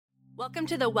Welcome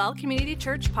to the Well Community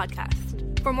Church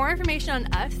podcast. For more information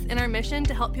on us and our mission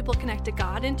to help people connect to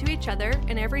God and to each other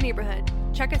in every neighborhood,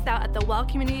 check us out at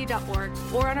thewellcommunity.org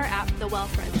or on our app, The Well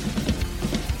Friends.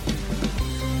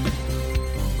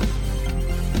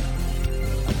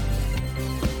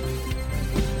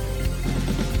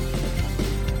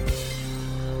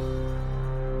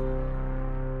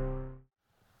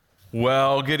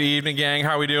 Well, good evening, gang.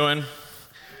 How are we doing?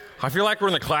 I feel like we're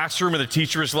in the classroom and the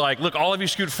teacher is like, look, all of you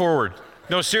scoot forward.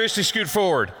 No, seriously, scoot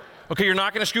forward. Okay, you're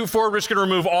not going to scoot forward. We're just going to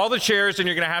remove all the chairs and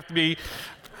you're going to have to be...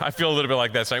 I feel a little bit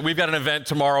like that tonight. We've got an event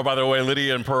tomorrow, by the way,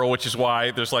 Lydia and Pearl, which is why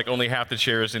there's like only half the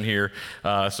chairs in here.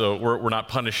 So we're not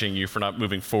punishing you for not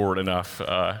moving forward enough,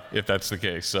 if that's the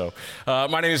case. So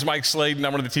my name is Mike Slayden.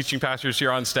 I'm one of the teaching pastors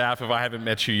here on staff, if I haven't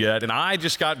met you yet. And I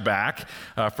just got back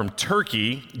from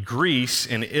Turkey, Greece,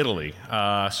 and Italy.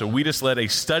 So we just led a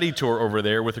study tour over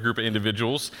there with a group of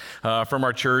individuals from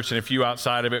our church and a few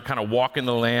outside of it, kind of walking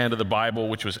the land of the Bible,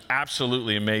 which was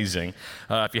absolutely amazing.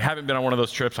 If you haven't been on one of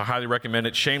those trips, I highly recommend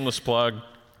it. Shameless plug.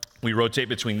 We rotate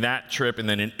between that trip and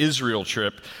then an Israel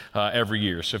trip every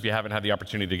year. So if you haven't had the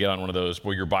opportunity to get on one of those,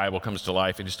 boy, your Bible comes to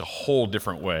life in just a whole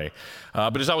different way.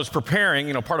 But as I was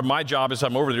preparing, part of my job as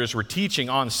I'm over there is we're teaching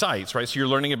on sites, right? So you're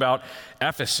learning about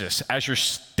Ephesus as you're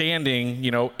standing,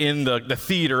 in the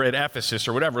theater at Ephesus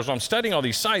or whatever. So I'm studying all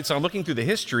these sites and I'm looking through the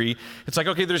history. It's like,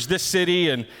 okay, there's this city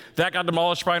and that got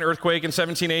demolished by an earthquake in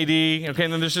 17 AD. Okay,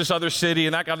 and then there's this other city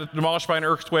and that got demolished by an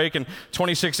earthquake in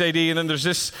 26 AD. And then there's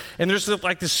this, and there's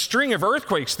like this string of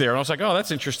earthquakes there. And I was like, oh,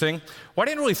 that's interesting. Well, I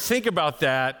didn't really think about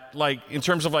that, in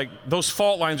terms of those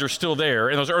fault lines are still there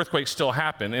and those earthquakes still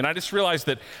happen. And I just realized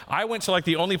that I went to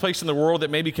the only place in the world that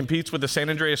maybe competes with the San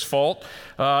Andreas Fault.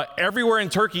 Everywhere in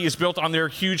Turkey is built on their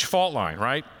huge fault line,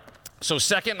 right? So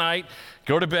second night,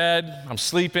 go to bed, I'm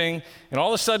sleeping, and all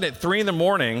of a sudden at 3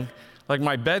 a.m,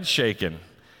 my bed's shaking.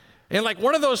 And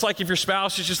one of those, if your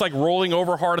spouse is just rolling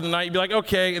over hard in the night, you'd be like,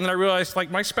 okay. And then I realized,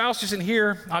 my spouse isn't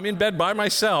here. I'm in bed by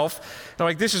myself. And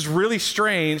I'm this is really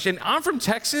strange. And I'm from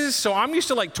Texas, so I'm used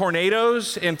to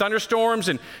tornadoes and thunderstorms,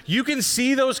 and you can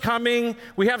see those coming.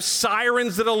 We have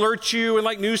sirens that alert you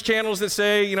and news channels that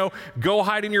say, go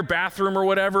hide in your bathroom or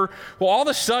whatever. Well, all of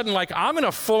a sudden, I'm in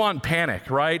a full-on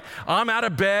panic, right? I'm out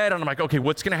of bed, and I'm like, okay,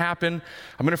 what's going to happen?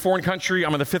 I'm in a foreign country.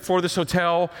 I'm on the 5th floor of this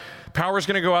hotel. Power's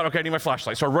going to go out. Okay, I need my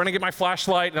flashlight. So I run and get my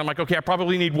flashlight, and I'm like, okay, I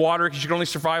probably need water because you can only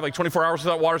survive 24 hours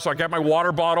without water. So I grab my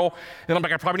water bottle, and I'm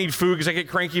like, I probably need food because I get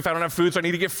cranky if I don't have food, so I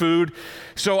need to get food.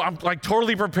 So I'm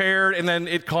totally prepared, and then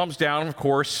it calms down, of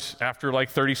course, after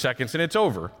 30 seconds, and it's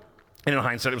over. And in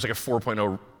hindsight, it was a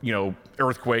 4.0,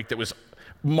 earthquake that was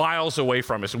miles away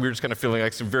from us, and we were just kind of feeling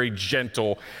some very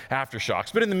gentle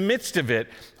aftershocks. But in the midst of it,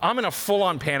 I'm in a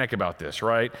full-on panic about this,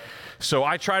 right? So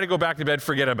I try to go back to bed,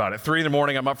 forget about it. 3 a.m,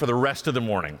 I'm up for the rest of the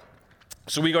morning.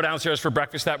 So we go downstairs for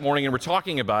breakfast that morning, and we're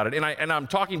talking about it, and I'm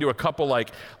talking to a couple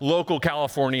local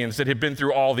Californians that had been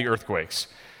through all the earthquakes.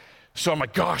 So I'm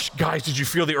like, gosh, guys, did you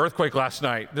feel the earthquake last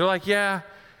night? They're like, yeah.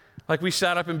 We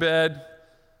sat up in bed,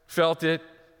 felt it,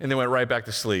 and then went right back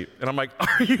to sleep. And I'm like,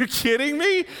 are you kidding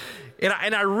me?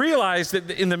 And I realized that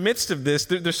in the midst of this,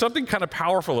 there's something kind of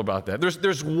powerful about that.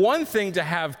 There's one thing to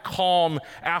have calm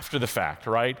after the fact,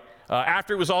 right?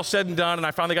 After it was all said and done and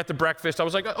I finally got to breakfast, I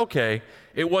was like, okay,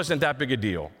 it wasn't that big a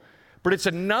deal. But it's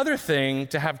another thing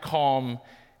to have calm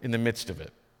in the midst of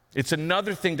it. It's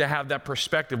another thing to have that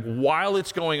perspective while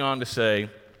it's going on to say,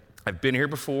 I've been here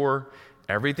before,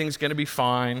 everything's going to be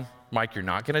fine. Mike, you're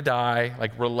not going to die.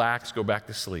 Relax, go back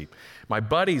to sleep. My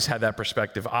buddies had that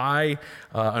perspective. I,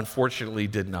 unfortunately,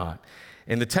 did not.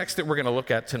 And the text that we're going to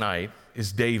look at tonight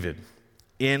is David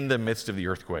in the midst of the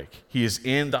earthquake. He is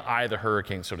in the eye of the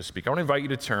hurricane, so to speak. I want to invite you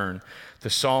to turn to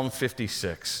Psalm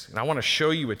 56. And I want to show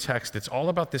you a text that's all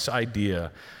about this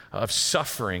idea of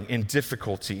suffering and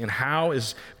difficulty and how,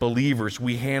 as believers,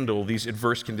 we handle these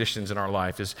adverse conditions in our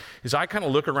life. As I kind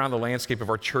of look around the landscape of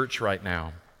our church right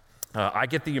now, I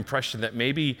get the impression that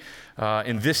maybe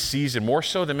in this season, more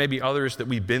so than maybe others that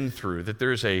we've been through, that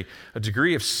there's a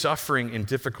degree of suffering and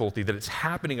difficulty that it's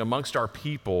happening amongst our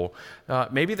people,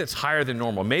 maybe that's higher than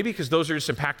normal. Maybe because those are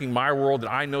just impacting my world,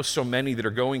 that I know so many that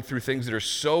are going through things that are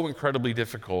so incredibly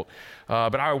difficult.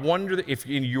 But I wonder if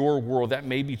in your world that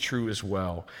may be true as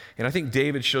well. And I think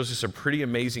David shows us a pretty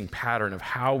amazing pattern of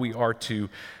how we are to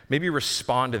maybe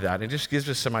respond to that, and just gives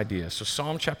us some ideas. So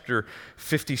Psalm chapter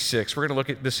 56, we're going to look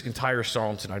at this entire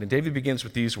psalm tonight. And David begins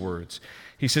with these words.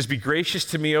 He says, "Be gracious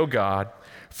to me, O God,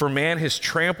 for man has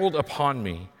trampled upon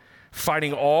me.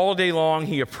 Fighting all day long,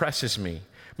 he oppresses me.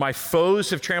 My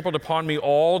foes have trampled upon me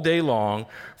all day long,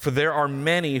 for there are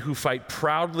many who fight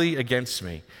proudly against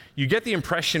me. You get the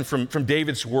impression from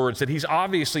David's words that he's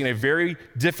obviously in a very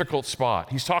difficult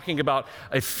spot. He's talking about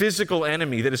a physical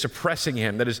enemy that is oppressing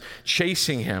him, that is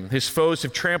chasing him. His foes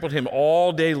have trampled him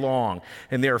all day long,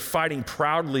 and they are fighting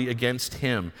proudly against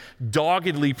him,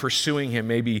 doggedly pursuing him,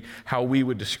 maybe how we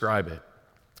would describe it.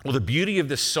 Well, the beauty of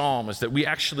this psalm is that we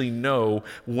actually know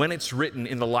when it's written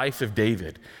in the life of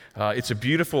David. It's a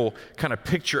beautiful kind of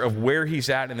picture of where he's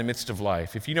at in the midst of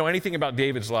life. If you know anything about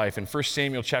David's life, in 1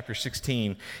 Samuel chapter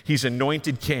 16, he's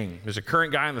anointed king. There's a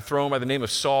current guy on the throne by the name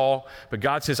of Saul, but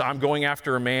God says, I'm going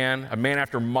after a man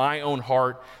after my own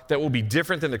heart that will be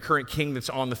different than the current king that's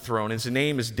on the throne. His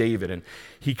name is David, and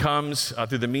he comes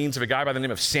through the means of a guy by the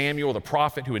name of Samuel, the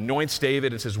prophet, who anoints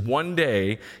David and says, one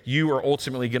day you are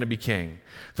ultimately going to be king.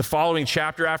 The following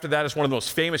chapter after that is one of the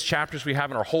most famous chapters we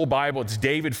have in our whole Bible. It's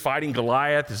David fighting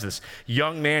Goliath as this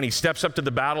young man. He steps up to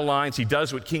the battle lines. He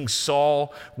does what King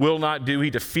Saul will not do. He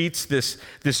defeats this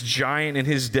giant in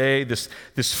his day, this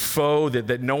foe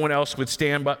that no one else would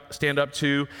stand up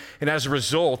to. And as a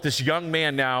result, this young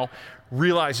man now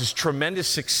realizes tremendous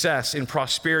success and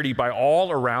prosperity by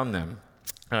all around them.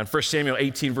 In 1 Samuel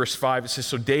 18, verse 5, it says,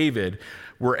 so David,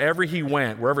 wherever he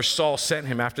went, wherever Saul sent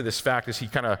him after this fact, as he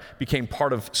kind of became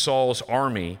part of Saul's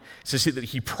army, it says that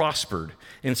he prospered.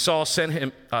 And Saul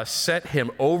set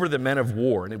him over the men of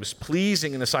war. And it was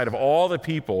pleasing in the sight of all the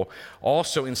people,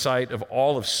 also in sight of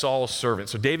all of Saul's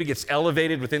servants. So David gets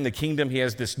elevated within the kingdom. He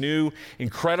has this new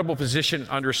incredible position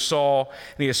under Saul.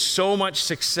 And he has so much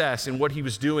success in what he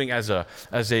was doing as a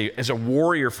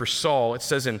warrior for Saul. It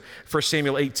says in 1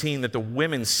 Samuel 18 that the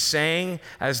women sang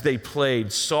as they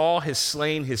played, Saul has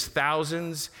slain his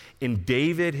thousands, and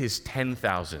David his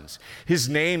 10,000s. His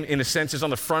name, in a sense, is on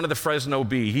the front of the Fresno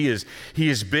Bee. He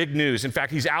is big news. In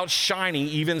fact, he's outshining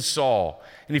even Saul.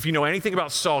 And if you know anything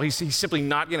about Saul, he's simply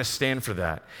not going to stand for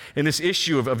that. And this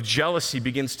issue of jealousy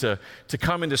begins to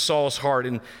come into Saul's heart.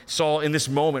 And Saul, in this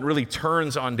moment, really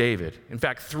turns on David. In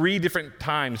fact, 3 different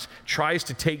times tries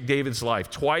to take David's life.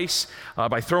 Twice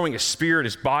by throwing a spear at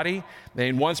his body,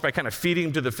 and once by kind of feeding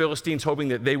him to the Philistines, hoping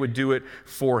that they would do it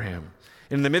for him.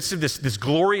 In the midst of this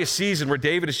glorious season where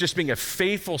David is just being a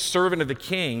faithful servant of the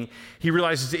king, he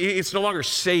realizes it's no longer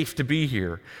safe to be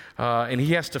here, and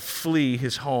he has to flee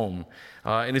his home.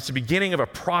 And it's the beginning of a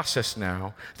process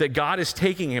now that God is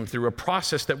taking him through, a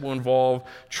process that will involve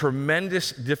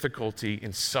tremendous difficulty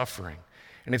and suffering.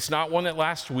 And it's not one that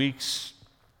lasts weeks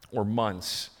or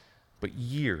months, but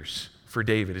years for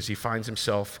David as he finds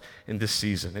himself in this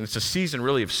season. And it's a season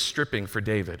really of stripping for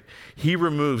David. He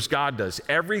removes, God does,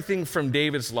 everything from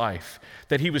David's life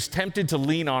that he was tempted to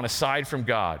lean on aside from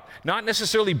God. Not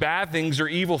necessarily bad things or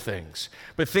evil things,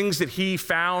 but things that he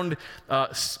found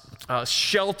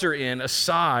shelter in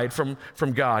aside from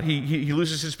God. He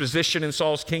loses his position in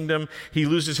Saul's kingdom. He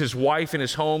loses his wife and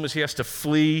his home as he has to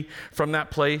flee from that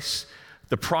place.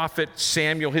 The prophet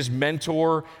Samuel, his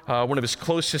mentor, one of his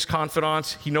closest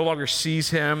confidants, he no longer sees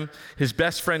him. His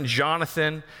best friend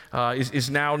Jonathan is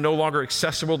now no longer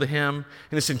accessible to him.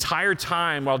 And this entire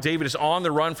time, while David is on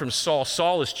the run from Saul,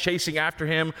 Saul is chasing after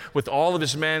him with all of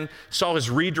his men. Saul has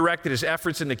redirected his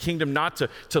efforts in the kingdom not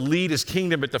to lead his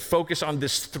kingdom, but to focus on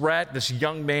this threat, this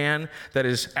young man that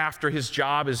is after his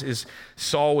job as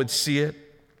Saul would see it.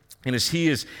 And as he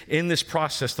is in this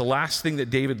process, the last thing that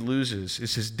David loses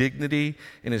is his dignity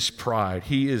and his pride.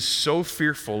 He is so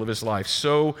fearful of his life,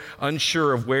 so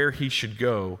unsure of where he should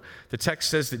go. The text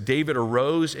says that David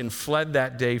arose and fled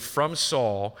that day from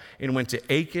Saul and went to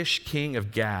Achish, king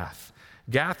of Gath.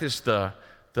 Gath is the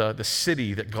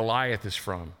city that Goliath is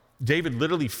from. David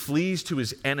literally flees to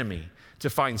his enemy to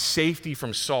find safety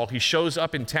from Saul. He shows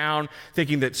up in town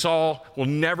thinking that Saul will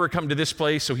never come to this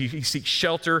place, so he seeks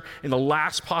shelter in the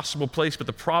last possible place. But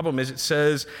the problem is, it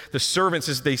says the servants,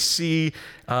 as they see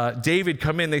David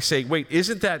come in, they say, wait,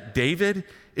 isn't that David?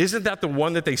 Isn't that the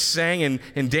one that they sang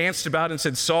and danced about and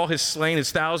said, Saul has slain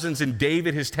his thousands and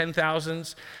David his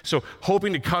 10,000s? So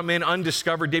hoping to come in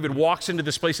undiscovered, David walks into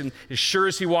this place, and as sure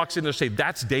as he walks in, they'll say,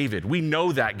 that's David. We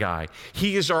know that guy.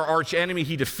 He is our arch enemy.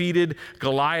 He defeated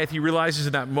Goliath. He realizes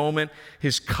in that moment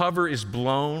his cover is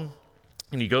blown,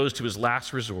 and he goes to his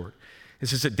last resort. It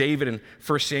says that David in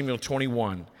 1 Samuel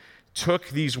 21 took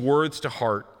these words to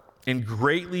heart and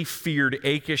greatly feared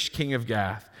Achish, king of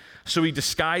Gath. So he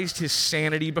disguised his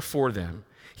sanity before them.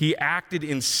 He acted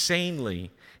insanely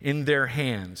in their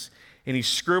hands, and he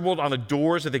scribbled on the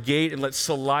doors of the gate and let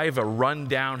saliva run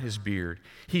down his beard.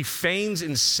 He feigns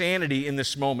insanity in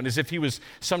this moment as if he was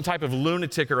some type of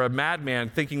lunatic or a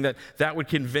madman, thinking that that would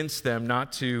convince them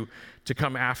not to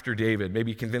come after David,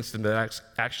 maybe convince them that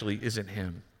actually isn't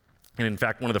him. And in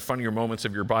fact, one of the funnier moments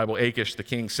of your Bible, Achish, the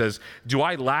king, says, "Do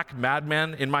I lack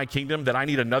madmen in my kingdom that I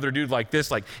need another dude like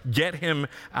this? Like, get him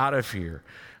out of here."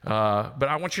 But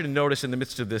I want you to notice in the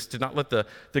midst of this, to not let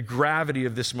the gravity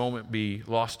of this moment be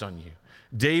lost on you.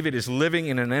 David is living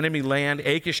in an enemy land.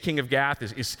 Achish, king of Gath,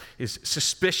 is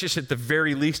suspicious at the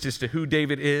very least as to who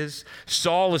David is.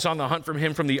 Saul is on the hunt for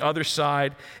him from the other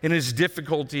side. In his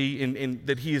difficulty in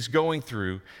that he is going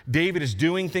through, David is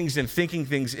doing things and thinking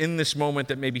things in this moment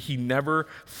that maybe he never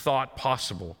thought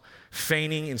possible.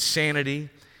 Feigning insanity.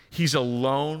 He's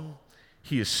alone.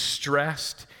 He is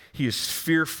stressed. He is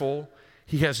fearful.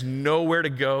 He has nowhere to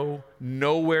go,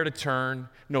 nowhere to turn,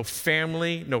 no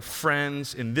family, no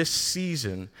friends in this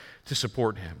season to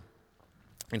support him.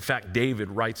 In fact, David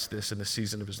writes this in the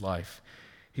season of his life.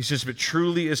 He says, "But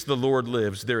truly as the Lord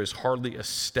lives, there is hardly a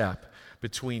step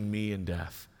between me and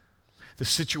death." The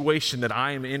situation that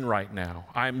I am in right now,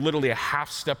 I am literally a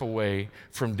half step away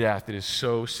from death. It is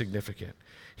so significant.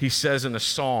 He says in the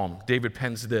Psalm, David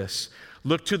pens this,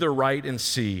 "Look to the right and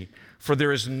see, for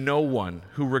there is no one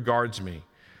who regards me.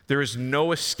 There is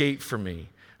no escape for me,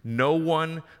 no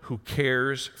one who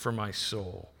cares for my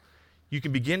soul." You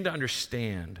can begin to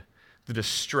understand the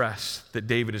distress that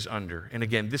David is under. And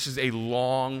again, this is a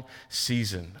long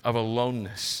season of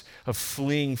aloneness, of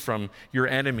fleeing from your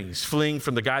enemies, fleeing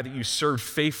from the guy that you served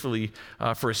faithfully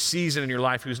for a season in your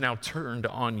life who's now turned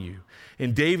on you.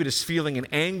 And David is feeling an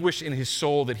anguish in his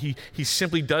soul that he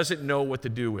simply doesn't know what to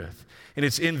do with. And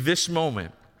it's in this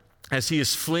moment, as he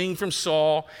is fleeing from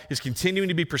Saul, is continuing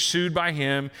to be pursued by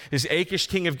him, as Achish,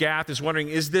 king of Gath, is wondering,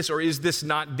 is this or is this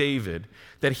not David,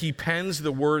 that he pens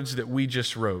the words that we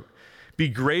just wrote. "Be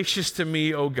gracious to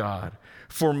me, O God,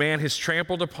 for man has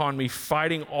trampled upon me,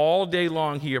 fighting all day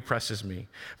long he oppresses me.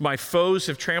 My foes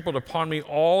have trampled upon me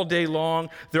all day long.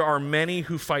 There are many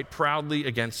who fight proudly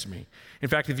against me." In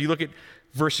fact, if you look at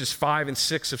verses 5 and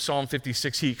 6 of Psalm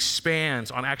 56, he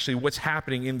expands on actually what's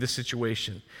happening in this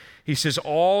situation. He says,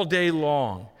 "All day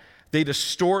long they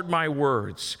distort my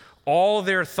words. All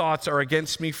their thoughts are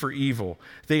against me for evil.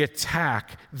 They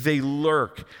attack, they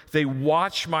lurk, they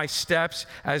watch my steps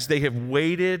as they have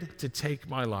waited to take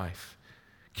my life."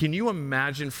 Can you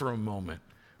imagine for a moment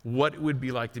what it would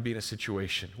be like to be in a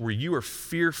situation where you are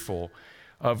fearful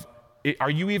of, are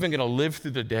you even going to live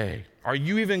through the day? Are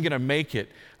you even going to make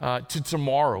it to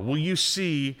tomorrow? Will you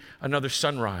see another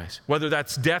sunrise? Whether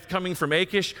that's death coming from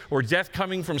Achish or death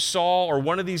coming from Saul or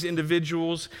one of these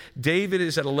individuals, David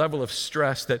is at a level of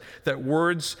stress that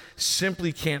words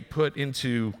simply can't put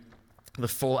into the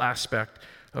full aspect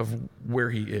of where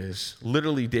he is.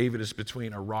 Literally, David is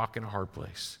between a rock and a hard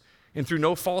place. And through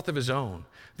no fault of his own.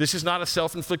 This is not a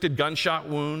self-inflicted gunshot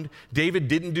wound. David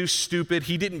didn't do stupid.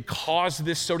 He didn't cause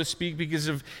this, so to speak, because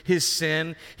of his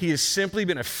sin. He has simply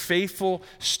been a faithful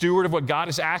steward of what God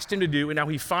has asked him to do, and now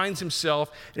he finds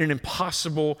himself in an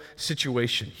impossible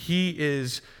situation. He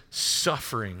is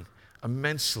suffering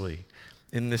immensely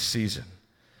in this season.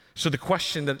 So the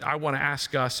question that I want to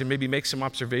ask us, and maybe make some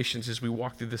observations as we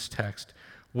walk through this text,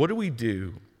 what do we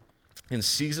do in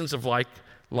seasons of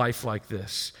life like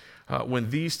this? When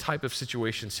these type of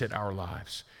situations hit our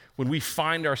lives, when we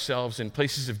find ourselves in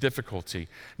places of difficulty,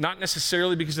 not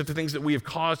necessarily because of the things that we have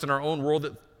caused in our own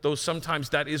world, though sometimes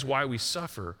that is why we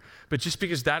suffer, but just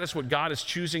because that is what God is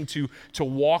choosing to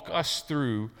walk us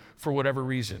through for whatever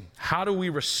reason. How do we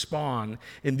respond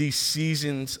in these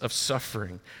seasons of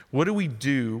suffering? What do we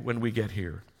do when we get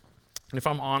here? And if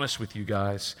I'm honest with you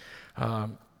guys,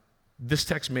 this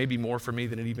text may be more for me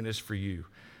than it even is for you.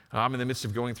 I'm in the midst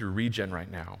of going through regen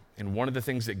right now. And one of the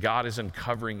things that God is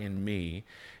uncovering in me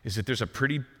is that there's a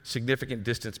pretty significant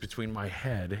distance between my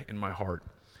head and my heart.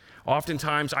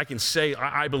 Oftentimes I can say,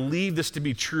 I believe this to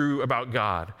be true about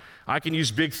God. I can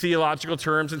use big theological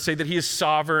terms and say that he is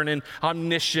sovereign and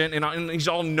omniscient and he's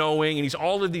all knowing and he's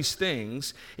all of these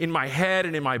things in my head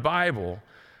and in my Bible.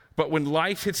 But when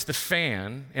life hits the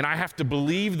fan and I have to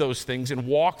believe those things and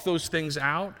walk those things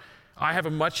out, I have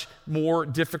a much more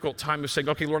difficult time of saying,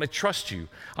 okay, Lord, I trust you.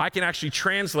 I can actually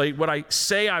translate what I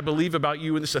say I believe about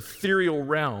you in this ethereal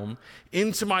realm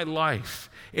into my life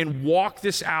and walk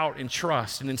this out in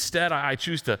trust. And instead, I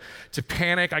choose to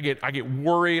panic. I get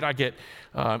worried. I get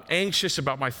anxious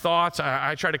about my thoughts.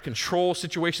 I try to control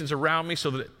situations around me so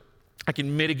that I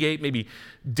can mitigate maybe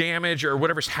damage or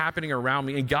whatever's happening around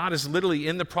me. And God is literally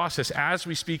in the process, as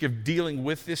we speak, of dealing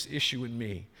with this issue in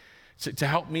me. To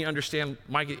help me understand,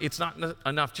 Mike, it's not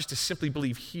enough just to simply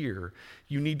believe here.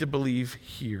 You need to believe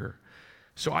here.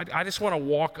 So I just want to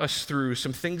walk us through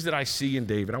some things that I see in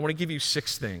David. I want to give you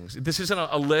 6 things. This isn't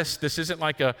a list. This isn't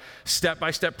like a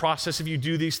step-by-step process. If you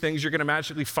do these things, you're going to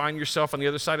magically find yourself on the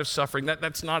other side of suffering.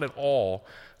 That's not at all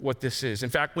what this is. In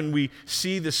fact, when we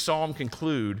see this psalm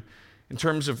conclude, in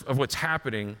terms of what's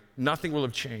happening, nothing will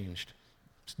have changed.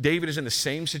 David is in the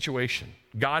same situation.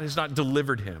 God has not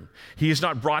delivered him. He has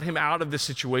not brought him out of this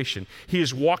situation. He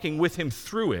is walking with him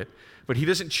through it, but he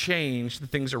doesn't change the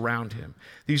things around him.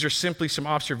 These are simply some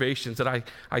observations that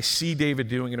I see David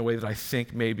doing in a way that I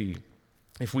think maybe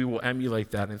if we will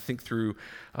emulate that and think through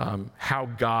how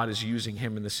God is using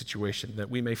him in this situation, that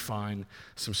we may find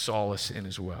some solace in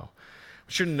as well. I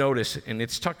want you to notice, and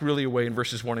it's tucked really away in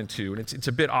verses 1 and 2, and it's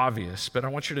a bit obvious, but I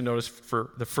want you to notice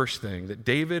for the first thing that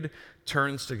David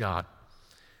turns to God.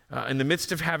 In the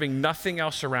midst of having nothing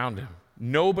else around him,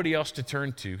 nobody else to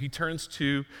turn to, he turns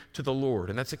to the Lord.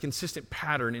 And that's a consistent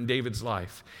pattern in David's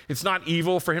life. It's not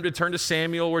evil for him to turn to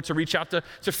Samuel or to reach out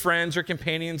to friends or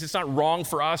companions. It's not wrong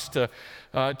for us to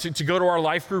go to our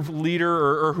life group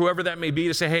leader or whoever that may be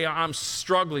to say, hey, I'm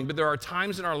struggling. But there are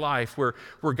times in our life where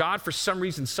God, for some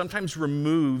reason, sometimes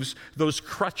removes those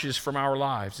crutches from our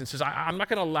lives and says, I'm not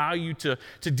going to allow you to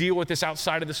deal with this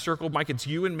outside of the circle. Mike, it's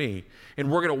you and me, and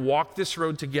we're going to walk this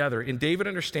road together. And David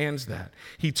understands that.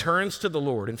 He turns to the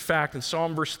Lord. In fact, in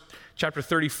chapter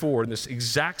 34, in this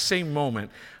exact same moment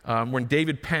when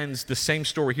David pens the same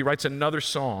story, he writes another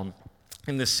psalm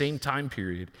in the same time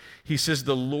period. He says,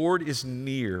 the Lord is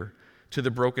near to the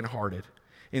brokenhearted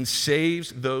and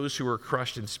saves those who are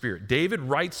crushed in spirit. David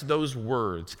writes those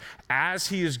words as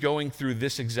he is going through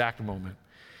this exact moment.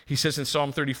 He says in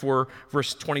Psalm 34,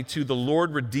 verse 22, the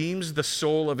Lord redeems the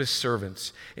soul of his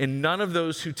servants, and none of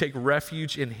those who take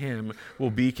refuge in him will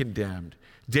be condemned.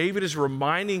 David is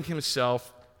reminding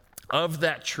himself of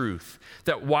that truth,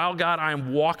 that while, God, I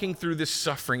am walking through this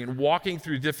suffering and walking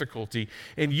through difficulty,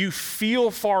 and you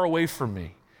feel far away from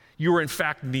me, you are in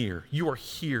fact near. You are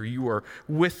here. You are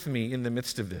with me in the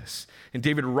midst of this. And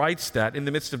David writes that in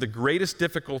the midst of the greatest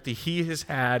difficulty he has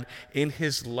had in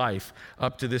his life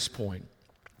up to this point.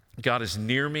 God is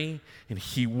near me, and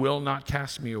he will not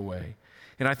cast me away.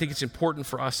 And I think it's important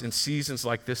for us in seasons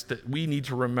like this that we need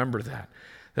to remember that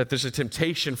there's a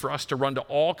temptation for us to run to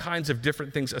all kinds of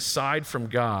different things aside from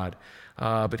God,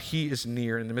 but he is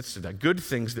near in the midst of that. Good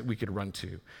things that we could run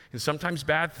to, and sometimes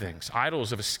bad things,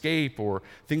 idols of escape, or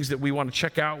things that we want to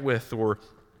check out with, or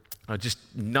just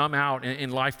numb out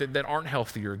in life that aren't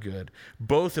healthy or good.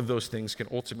 Both of those things can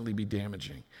ultimately be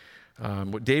damaging.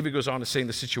 What David goes on to say in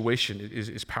the situation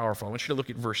is powerful. I want you to look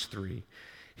at verse 3.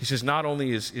 He says, not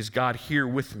only is God here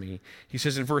with me, he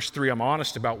says in verse 3, I'm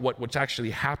honest about what's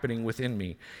actually happening within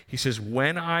me. He says,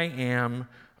 when I am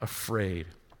afraid.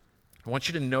 I want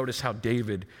you to notice how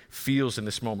David feels in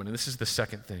this moment. And this is the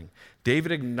second thing.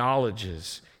 David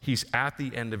acknowledges he's at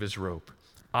the end of his rope.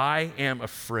 I am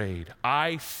afraid.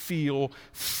 I feel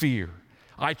fear.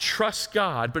 I trust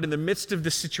God, but in the midst of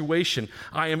this situation,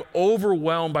 I am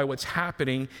overwhelmed by what's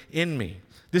happening in me.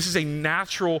 This is a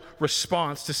natural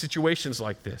response to situations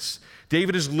like this.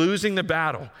 David is losing the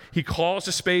battle. He calls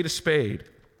a spade a spade.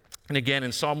 And again,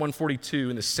 in Psalm 142,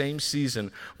 in the same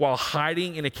season, while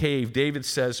hiding in a cave, David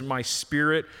says, my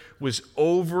spirit was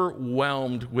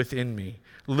overwhelmed within me.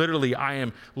 Literally, I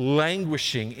am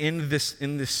languishing in this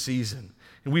season.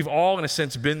 And we've all, in a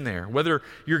sense, been there. Whether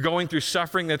you're going through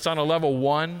suffering that's on a level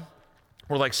 1,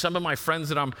 or like some of my friends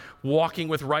that I'm walking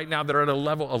with right now that are at a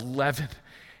level 11,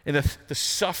 and the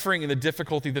suffering and the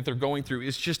difficulty that they're going through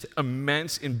is just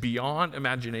immense and beyond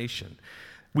imagination.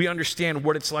 We understand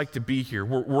what it's like to be here,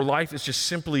 where life is just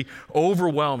simply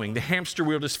overwhelming. The hamster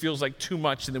wheel just feels like too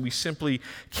much, and then we simply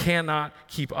cannot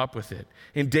keep up with it.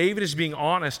 And David is being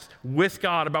honest with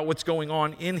God about what's going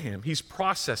on in him. He's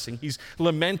processing, he's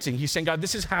lamenting, he's saying, God,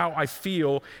 this is how I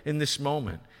feel in this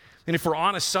moment. And if we're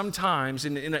honest, sometimes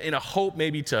in a hope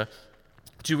maybe to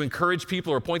encourage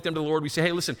people or point them to the Lord, we say,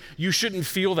 hey, listen, you shouldn't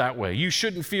feel that way. You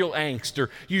shouldn't feel angst, or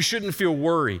you shouldn't feel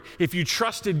worry. If you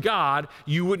trusted God,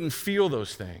 you wouldn't feel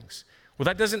those things. Well,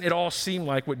 that doesn't at all seem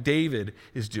like what David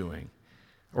is doing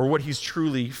or what he's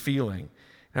truly feeling.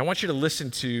 And I want you to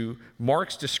listen to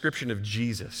Mark's description of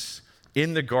Jesus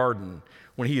in the garden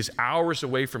when he is hours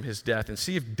away from his death, and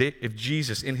see if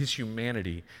Jesus in his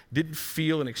humanity didn't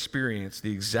feel and experience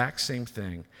the exact same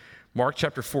thing. Mark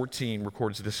chapter 14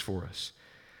 records this for us.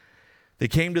 They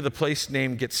came to the place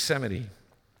named Gethsemane,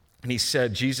 and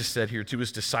Jesus said here to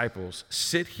his disciples,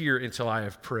 sit here until I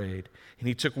have prayed. And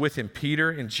he took with him Peter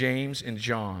and James and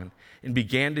John and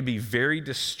began to be very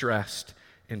distressed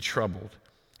and troubled.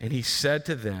 And he said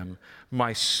to them,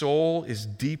 my soul is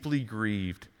deeply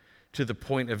grieved to the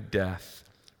point of death.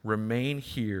 Remain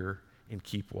here and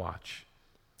keep watch.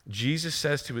 Jesus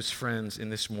says to his friends in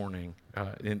this morning,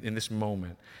 in this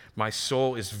moment, my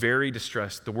soul is very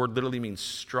distressed. The word literally means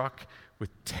struck with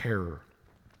terror.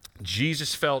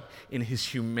 Jesus felt in his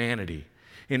humanity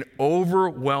an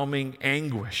overwhelming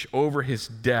anguish over his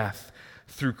death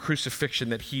through crucifixion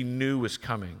that he knew was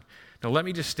coming. Now, let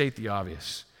me just state the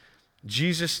obvious.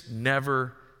 Jesus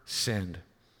never sinned.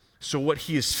 So what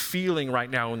he is feeling right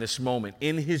now in this moment,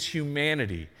 in his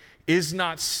humanity, is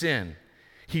not sin.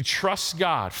 He trusts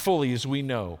God fully, as we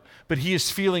know, but he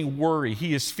is feeling worry.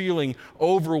 He is feeling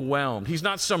overwhelmed. He's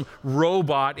not some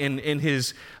robot in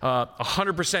his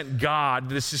 100% God.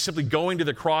 This is simply going to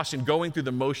the cross and going through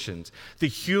the motions. The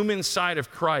human side of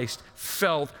Christ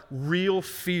felt real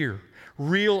fear,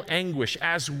 real anguish,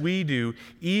 as we do,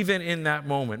 even in that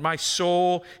moment. My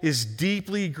soul is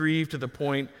deeply grieved to the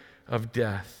point of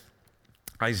death.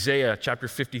 Isaiah chapter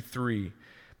 53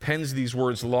 pens these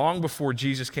words long before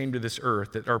Jesus came to this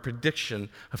earth that are a prediction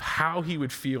of how he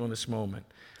would feel in this moment.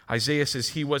 Isaiah says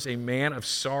he was a man of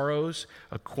sorrows,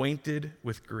 acquainted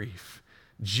with grief.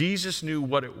 Jesus knew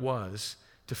what it was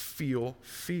to feel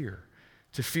fear,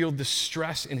 to feel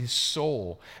distress in his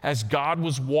soul as God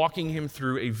was walking him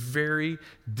through a very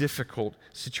difficult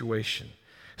situation.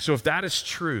 So if that is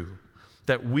true,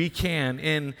 that we can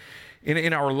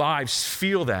in our lives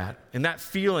feel that, and that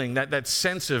feeling, that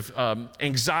sense of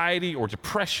anxiety or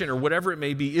depression or whatever it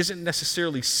may be isn't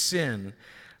necessarily sin,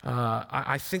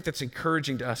 I think that's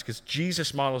encouraging to us because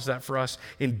Jesus models that for us,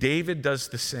 and David does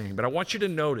the same. But I want you to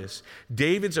notice,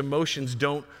 David's emotions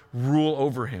don't rule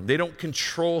over him. They don't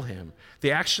control him.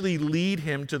 They actually lead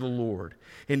him to the Lord.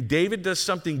 And David does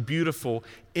something beautiful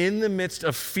in the midst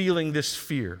of feeling this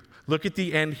fear. Look at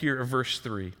the end here of verse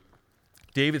 3.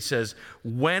 David says,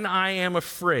 when I am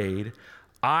afraid,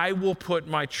 I will put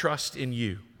my trust in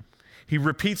you. He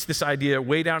repeats this idea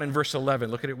way down in verse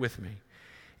 11. Look at it with me.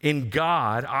 In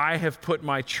God, I have put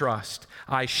my trust.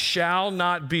 I shall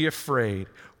not be afraid.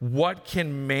 What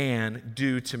can man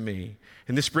do to me?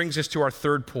 And this brings us to our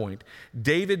third point.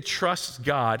 David trusts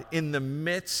God in the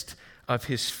midst of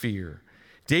his fear.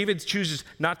 David chooses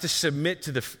not to submit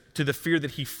to the fear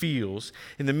that he feels.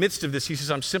 In the midst of this, he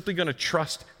says, I'm simply going to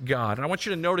trust God. And I want you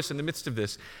to notice in the midst of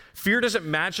this, fear doesn't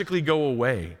magically go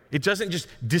away. It doesn't just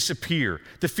disappear.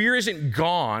 The fear isn't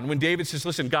gone when David says,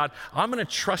 listen, God, I'm going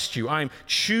to trust you. I'm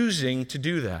choosing to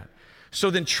do that. So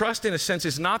then trust, in a sense,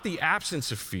 is not the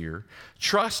absence of fear.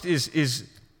 Trust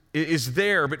is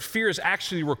there, but fear is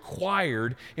actually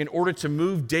required in order to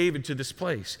move David to this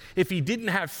place. If he didn't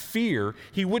have fear,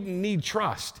 he wouldn't need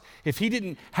trust. If he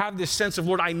didn't have this sense of,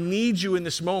 Lord, I need you in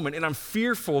this moment, and I'm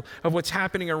fearful of what's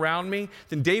happening around me,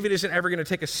 then David isn't ever going to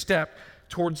take a step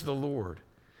towards the Lord.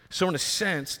 So in a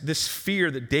sense, this fear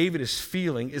that David is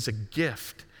feeling is a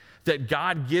gift that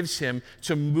God gives him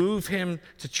to move him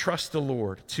to trust the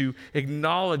Lord, to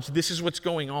acknowledge this is what's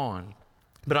going on.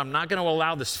 But I'm not going to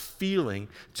allow this feeling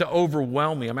to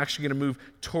overwhelm me. I'm actually going to move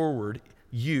toward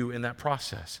you in that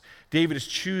process. David is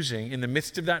choosing in the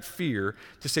midst of that fear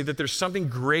to say that there's something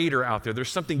greater out there.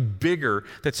 There's something bigger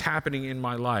that's happening in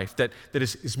my life that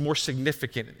is more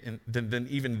significant than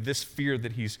even this fear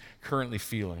that he's currently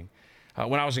feeling.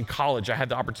 When I was in college, I had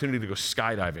the opportunity to go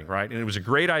skydiving, right? And it was a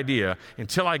great idea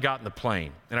until I got in the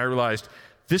plane. And I realized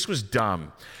this was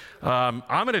dumb. I'm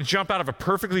going to jump out of a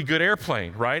perfectly good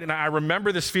airplane, right? And I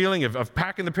remember this feeling of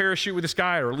packing the parachute with this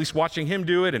guy, or at least watching him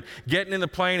do it, and getting in the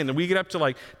plane, and then we get up to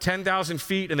like 10,000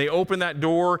 feet, and they open that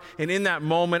door, and in that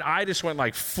moment, I just went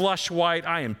like flush white.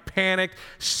 I am panicked,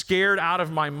 scared out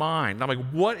of my mind. And I'm like,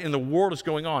 what in the world is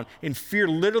going on? And fear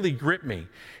literally gripped me.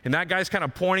 And that guy's kind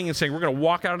of pointing and saying, we're going to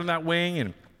walk out on that wing,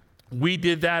 and we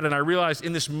did that, and I realized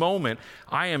in this moment,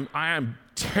 I am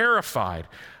terrified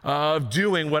of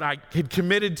doing what I had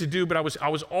committed to do, but I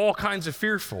was all kinds of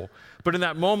fearful. But in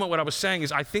that moment, what I was saying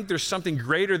is, I think there's something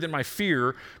greater than my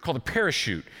fear called a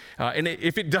parachute. And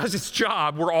if it does its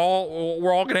job, we're all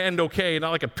going to end okay,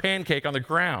 not like a pancake on the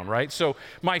ground, right? So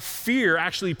my fear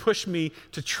actually pushed me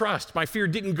to trust. My fear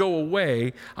didn't go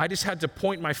away. I just had to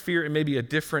point my fear in maybe a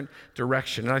different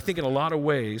direction. And I think in a lot of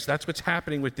ways, that's what's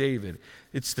happening with David.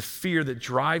 It's the fear that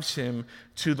drives him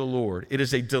to the Lord. It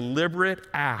is a deliberate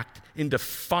act in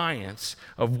defiance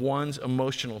of one's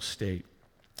emotional state.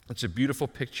 It's a beautiful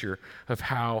picture of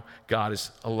how God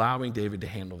is allowing David to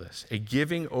handle this, a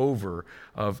giving over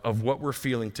of what we're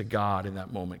feeling to God in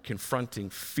that moment, confronting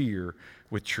fear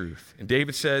with truth. And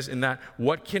David says in that,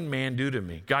 what can man do to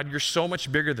me? God, you're so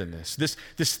much bigger than this.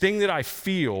 This thing that I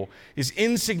feel is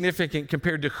insignificant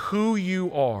compared to who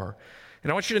you are.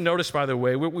 And I want you to notice, by the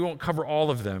way, we won't cover all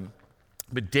of them,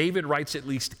 but David writes at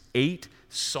least 8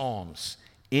 psalms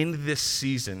in this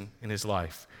season in his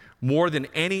life, more than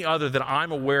any other that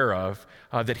I'm aware of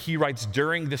that he writes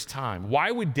during this time.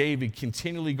 Why would David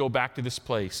continually go back to this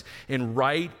place and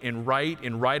write and write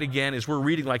and write again as we're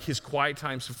reading like his quiet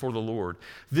times before the Lord?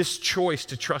 This choice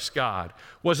to trust God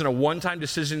wasn't a one-time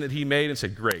decision that he made and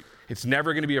said, great, it's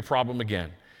never going to be a problem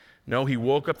again. No, he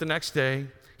woke up the next day.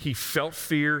 He felt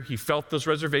fear. He felt those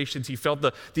reservations. He felt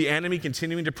the enemy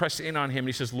continuing to press in on him. And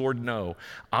he says, Lord, no,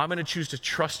 I'm going to choose to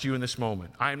trust you in this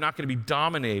moment. I am not going to be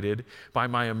dominated by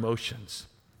my emotions.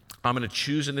 I'm going to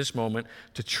choose in this moment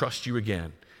to trust you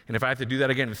again. And if I have to do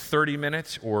that again in 30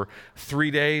 minutes or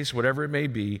 3 days, whatever it may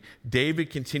be,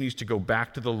 David continues to go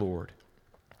back to the Lord.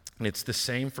 And it's the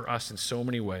same for us in so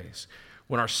many ways.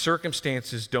 When our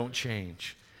circumstances don't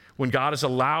change, when God is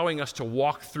allowing us to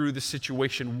walk through the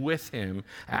situation with him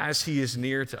as he is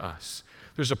near to us,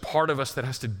 there's a part of us that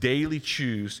has to daily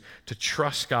choose to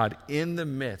trust God in the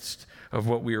midst of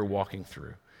what we are walking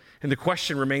through. And the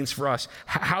question remains for us,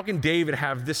 how can David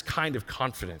have this kind of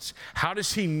confidence? How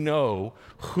does he know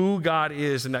who God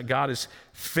is and that God is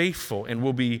faithful and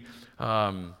will be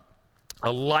a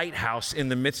lighthouse in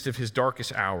the midst of his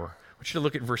darkest hour? I want you to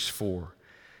look at verse 4.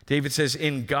 David says,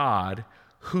 in God,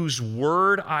 whose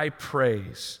word I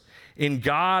praise. In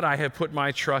God I have put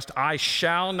my trust. I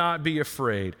shall not be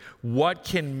afraid. What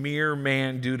can mere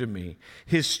man do to me?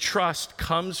 His trust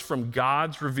comes from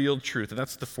God's revealed truth. And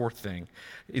that's the fourth thing.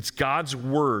 It's God's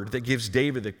word that gives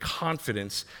David the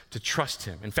confidence to trust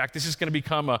him. In fact, this is going to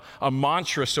become a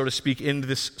mantra, so to speak, in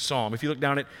this psalm. If you look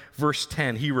down at verse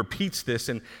 10, he repeats this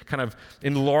and kind of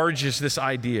enlarges this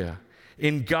idea.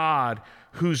 In God,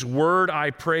 whose word I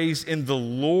praise, in the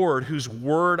Lord, whose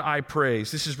word I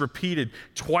praise. This is repeated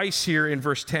twice here in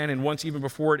verse 10 and once even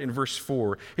before it in verse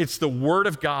 4. It's the word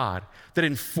of God that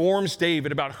informs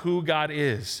David about who God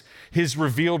is, his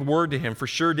revealed word to him. For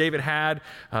sure, David had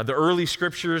the early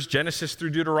scriptures, Genesis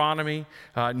through Deuteronomy,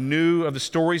 knew of the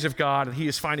stories of God, and he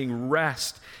is finding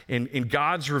rest in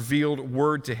God's revealed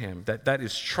word to him, that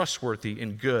is trustworthy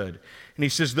and good. And he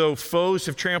says, though foes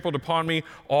have trampled upon me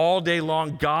all day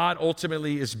long, God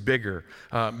ultimately is bigger.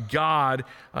 God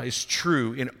is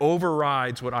true and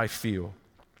overrides what I feel.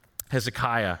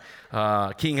 Hezekiah,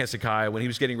 King Hezekiah, when he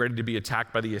was getting ready to be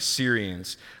attacked by the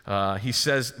Assyrians, he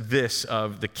says this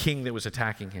of the king that was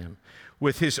attacking him.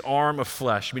 With his arm of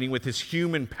flesh, meaning with his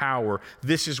human power,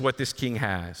 this is what this king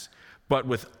has. But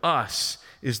with us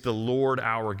is the Lord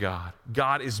our God.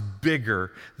 God is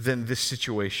bigger than this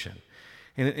situation.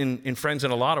 And friends,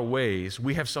 in a lot of ways,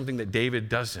 we have something that David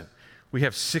doesn't. We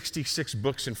have 66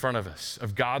 books in front of us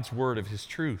of God's word, of his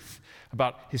truth,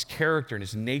 about his character and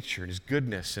his nature and his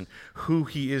goodness and who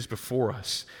he is before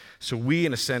us. So we,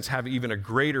 in a sense, have even a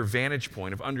greater vantage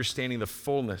point of understanding the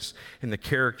fullness and the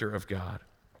character of God.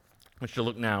 I want you to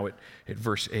look now at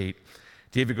verse 8.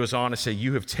 David goes on to say,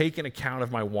 you have taken account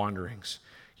of my wanderings.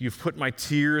 You've put my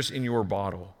tears in your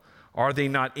bottle. Are they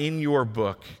not in your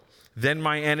book? Then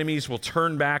my enemies will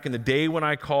turn back in the day when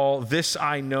I call. This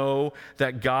I know,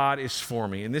 that God is for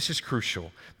me. And this is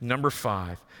crucial. Number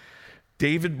 5,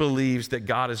 David believes that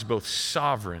God is both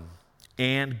sovereign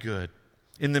and good.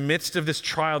 In the midst of this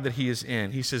trial that he is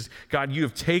in, he says, God, you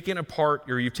have taken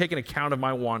account of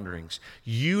my wanderings.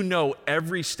 You know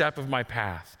every step of my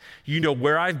path. You know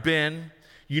where I've been,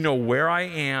 you know where I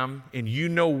am, and you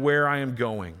know where I am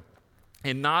going.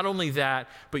 And not only that,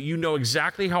 but you know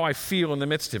exactly how I feel in the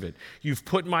midst of it. You've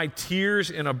put my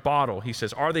tears in a bottle, he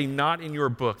says. Are they not in your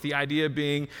book? The idea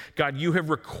being, God, you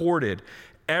have recorded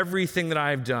everything that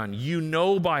I have done. You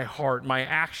know by heart my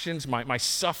actions, my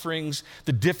sufferings,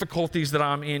 the difficulties that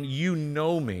I'm in. You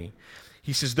know me.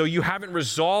 He says, though you haven't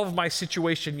resolved my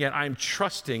situation yet, I'm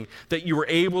trusting that you are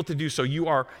able to do so. You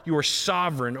are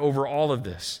sovereign over all of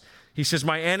this. He says,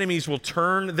 my enemies will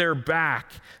turn their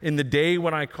back in the day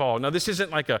when I call. Now, this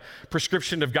isn't like a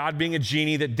prescription of God being a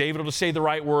genie that David will just say the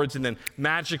right words and then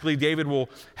magically David will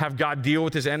have God deal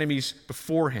with his enemies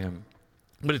before him.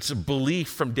 But it's a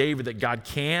belief from David that God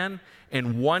can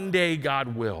and one day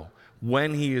God will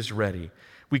when he is ready.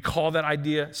 We call that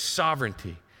idea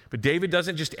sovereignty. But David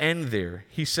doesn't just end there.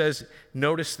 He says,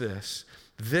 notice this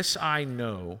I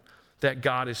know that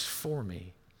God is for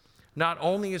me. Not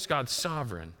only is God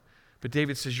sovereign, but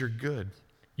David says, you're good.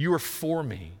 You are for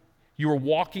me. You are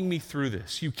walking me through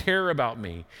this. You care about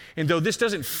me. And though this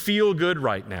doesn't feel good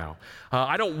right now,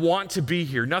 I don't want to be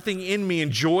here. Nothing in me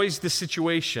enjoys this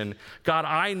situation. God,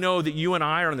 I know that you and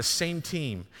I are on the same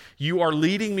team. You are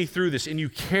leading me through this, and you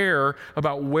care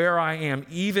about where I am,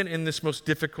 even in this most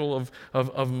difficult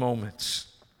of moments.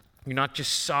 You're not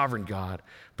just sovereign, God,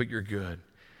 but you're good.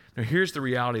 Now, here's the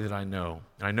reality that I know.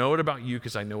 And I know it about you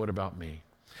because I know it about me.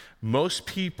 Most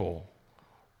people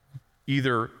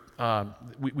either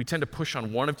we tend to push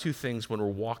on one of two things when we're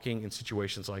walking in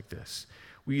situations like this.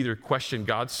 We either question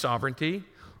God's sovereignty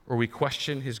or we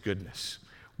question his goodness.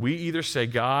 We either say,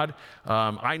 God,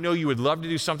 I know you would love to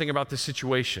do something about this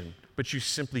situation, but you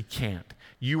simply can't.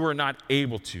 You are not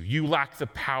able to. You lack the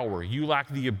power. You lack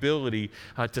the ability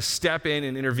to step in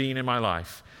and intervene in my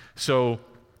life. So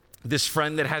this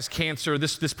friend that has cancer,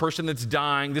 this person that's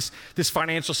dying, this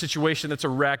financial situation that's a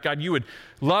wreck, God, you would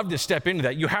love to step into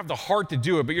that. You have the heart to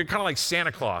do it, but you're kind of like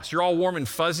Santa Claus. You're all warm and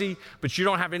fuzzy, but you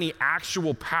don't have any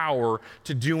actual power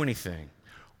to do anything.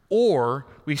 Or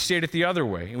we say it the other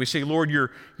way, and we say, Lord,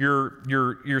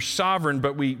 you're sovereign,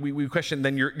 but we question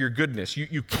then your goodness.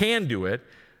 You can do it,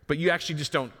 but you actually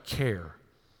just don't care.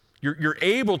 You're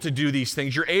able to do these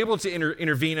things. You're able to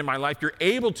intervene in my life. You're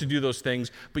able to do those things,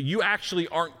 but you actually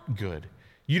aren't good.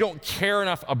 You don't care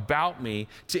enough about me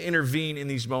to intervene in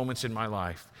these moments in my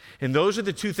life. And those are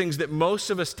the two things that most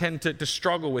of us tend to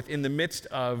struggle with in the midst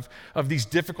of these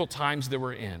difficult times that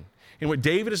we're in. And what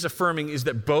David is affirming is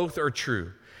that both are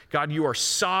true. God, you are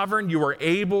sovereign, you are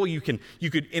able, you could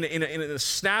in a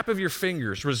snap of your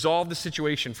fingers resolve the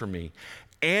situation for me.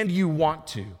 And you want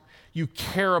to. You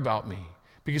care about me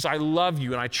because I love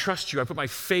you and I trust you. I put my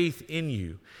faith in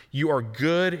you. You are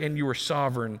good and you are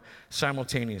sovereign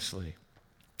simultaneously.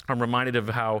 I'm reminded of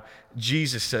how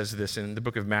Jesus says this in the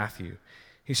book of Matthew.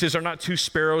 He says, are not two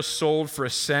sparrows sold for a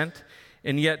cent,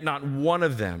 and yet not one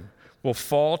of them will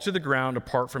fall to the ground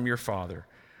apart from your Father.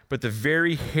 But the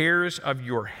very hairs of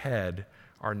your head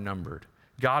are numbered.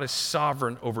 God is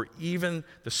sovereign over even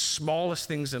the smallest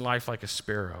things in life like a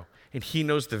sparrow. And he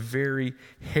knows the very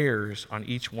hairs on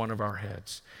each one of our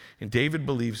heads. And David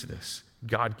believes this.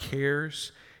 God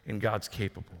cares and God's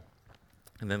capable.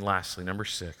 And then lastly, number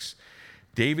 6,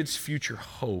 David's future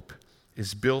hope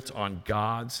is built on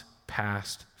God's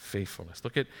past faithfulness.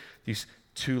 Look at these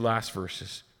two last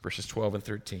verses 12 and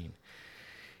 13.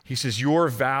 He says, your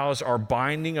vows are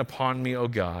binding upon me, O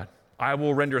God. I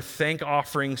will render thank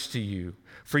offerings to you,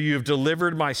 for you have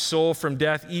delivered my soul from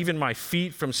death, even my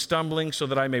feet from stumbling, so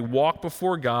that I may walk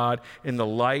before God in the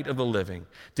light of the living.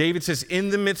 David says, in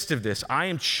the midst of this, I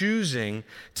am choosing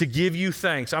to give you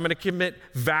thanks. I'm going to commit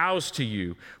vows to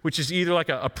you, which is either like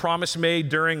a promise made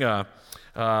during a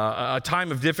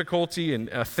time of difficulty and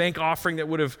a thank offering that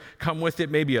would have come with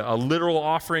it, maybe a literal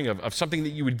offering of something that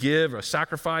you would give, a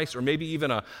sacrifice, or maybe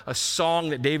even a song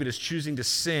that David is choosing to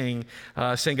sing,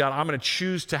 saying, God, I'm going to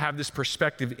choose to have this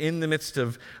perspective in the midst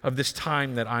of this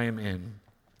time that I am in.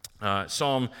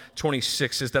 Psalm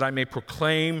 26 says that I may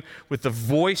proclaim with the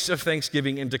voice of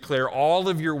thanksgiving and declare all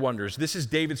of your wonders. This is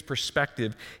David's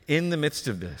perspective in the midst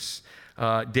of this.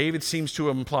 David seems to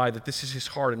imply that this is his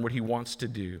heart and what he wants to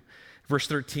do. Verse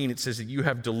 13, it says that you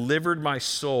have delivered my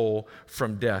soul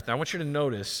from death. Now, I want you to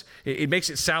notice, it makes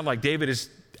it sound like David is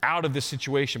out of this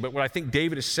situation, but what I think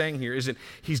David is saying here isn't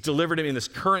he's delivered him in this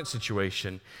current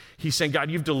situation. He's saying, God,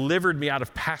 you've delivered me out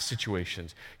of past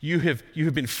situations. You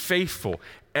have been faithful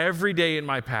every day in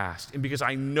my past. And because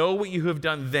I know what you have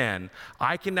done then,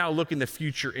 I can now look in the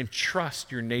future and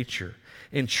trust your nature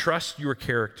and trust your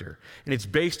character. And it's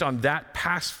based on that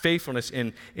past faithfulness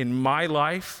in my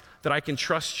life that I can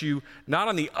trust you not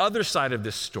on the other side of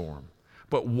this storm,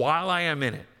 but while I am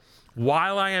in it,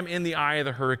 while I am in the eye of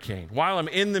the hurricane, while I'm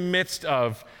in the midst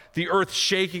of the earth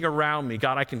shaking around me,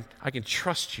 God, I can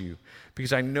trust you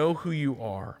because I know who you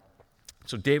are.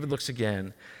 So David looks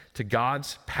again to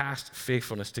God's past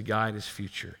faithfulness to guide his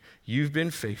future. You've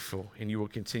been faithful and you will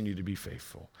continue to be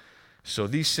faithful. So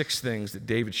these 6 things that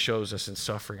David shows us in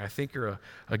suffering, I think are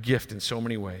a gift in so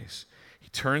many ways. He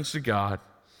turns to God.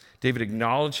 David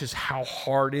acknowledges how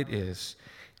hard it is,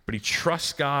 but he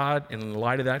trusts God, and in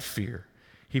light of that fear,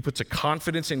 he puts a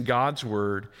confidence in God's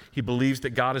word. He believes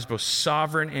that God is both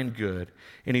sovereign and good,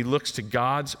 and he looks to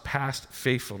God's past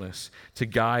faithfulness to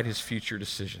guide his future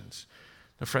decisions.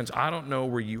 Now, friends, I don't know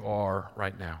where you are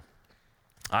right now.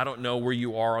 I don't know where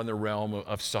you are on the realm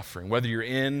of suffering, whether you're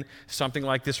in something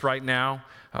like this right now,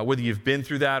 whether you've been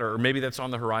through that, or maybe that's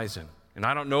on the horizon. And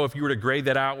I don't know if you were to grade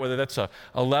that out, whether that's a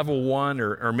level 1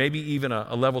 or maybe even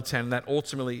a level 10. That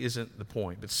ultimately isn't the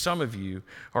point. But some of you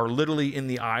are literally in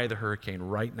the eye of the hurricane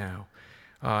right now.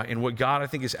 And what God, I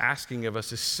think, is asking of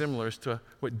us is similar to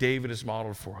what David has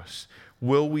modeled for us.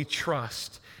 Will we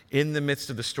trust in the midst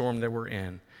of the storm that we're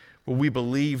in? Will we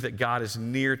believe that God is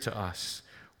near to us?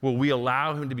 Will we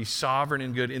allow him to be sovereign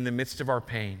and good in the midst of our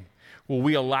pain? Will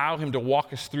we allow him to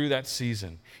walk us through that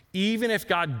season? Even if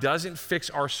God doesn't fix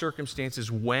our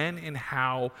circumstances when and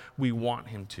how we want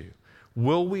him to,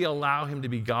 will we allow him to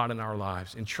be God in our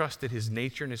lives and trust that his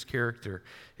nature and his character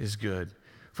is good?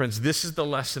 Friends, this is the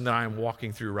lesson that I am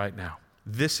walking through right now.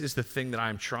 This is the thing that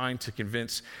I'm trying to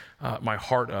convince my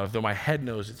heart of, though my head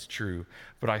knows it's true,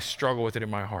 but I struggle with it in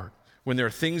my heart. When there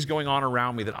are things going on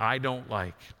around me that I don't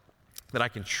like, that I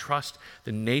can trust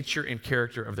the nature and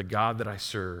character of the God that I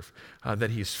serve, that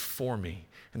he's for me,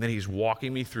 and that he's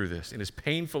walking me through this. And as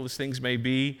painful as things may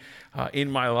be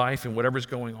in my life and whatever's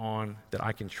going on, that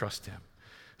I can trust him.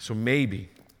 So maybe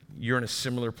you're in a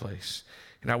similar place.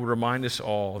 And I would remind us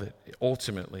all that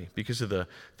ultimately, because of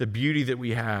the beauty that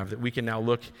we have, that we can now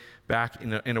look back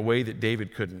in a way that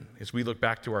David couldn't, as we look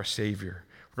back to our Savior.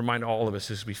 Remind all of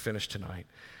us as we finish tonight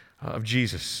of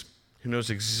Jesus, who knows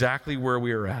exactly where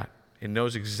we are at and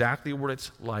knows exactly what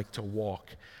it's like to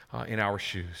walk in our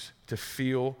shoes, to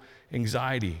feel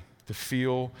anxiety, to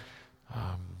feel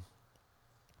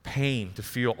pain, to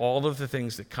feel all of the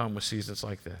things that come with seasons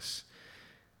like this.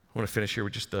 I want to finish here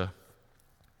with just the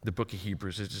book of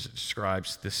Hebrews. It just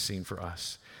describes this scene for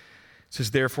us. It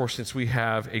says, therefore, since we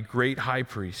have a great high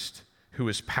priest who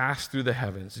has passed through the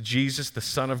heavens, Jesus, the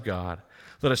Son of God,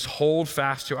 let us hold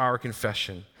fast to our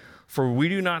confession. For we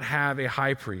do not have a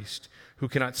high priest who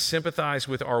cannot sympathize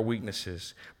with our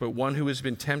weaknesses, but one who has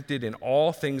been tempted in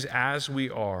all things as we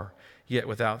are, yet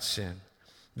without sin.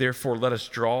 Therefore, let us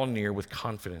draw near with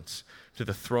confidence to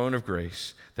the throne of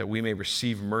grace, that we may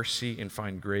receive mercy and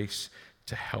find grace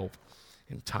to help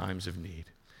in times of need.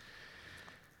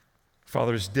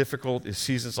 Father, as difficult as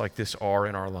seasons like this are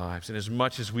in our lives, and as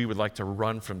much as we would like to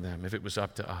run from them if it was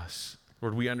up to us,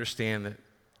 Lord, we understand that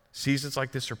seasons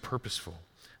like this are purposeful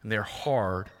and they're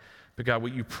hard, but God,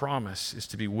 what you promise is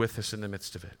to be with us in the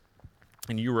midst of it.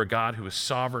 And you are a God who is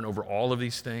sovereign over all of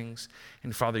these things,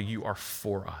 and Father, you are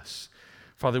for us.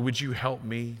 Father, would you help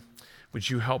me? Would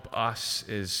you help us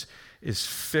as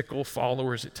fickle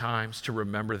followers at times to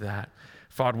remember that?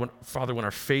 Father, when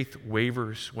our faith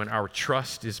wavers, when our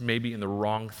trust is maybe in the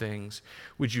wrong things,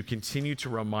 would you continue to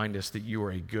remind us that you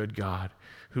are a good God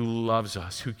who loves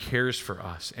us, who cares for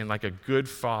us, and like a good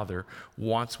father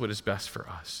wants what is best for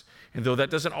us. And though that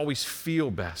doesn't always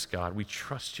feel best, God, we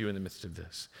trust you in the midst of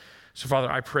this. So,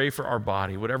 Father, I pray for our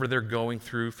body, whatever they're going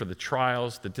through, for the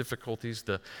trials, the difficulties,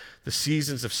 the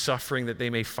seasons of suffering that they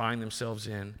may find themselves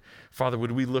in. Father,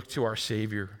 would we look to our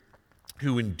Savior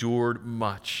who endured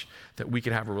much that we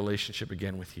could have a relationship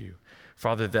again with you.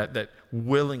 Father, that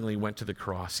willingly went to the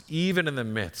cross, even in the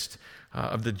midst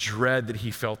of the dread that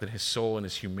he felt in his soul and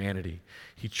his humanity.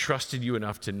 He trusted you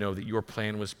enough to know that your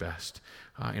plan was best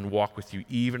and walk with you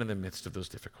even in the midst of those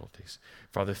difficulties.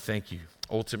 Father, thank you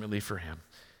ultimately for him.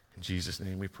 In Jesus'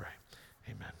 name we pray.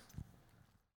 Amen.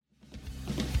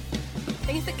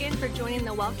 Thanks again for joining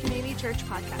the Well Community Church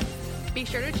podcast. Be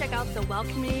sure to check out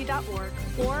thewellcommunity.org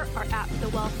or our app, The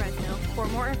Well Fresno, for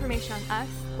more information on us,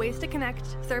 ways to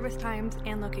connect, service times,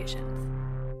 and locations.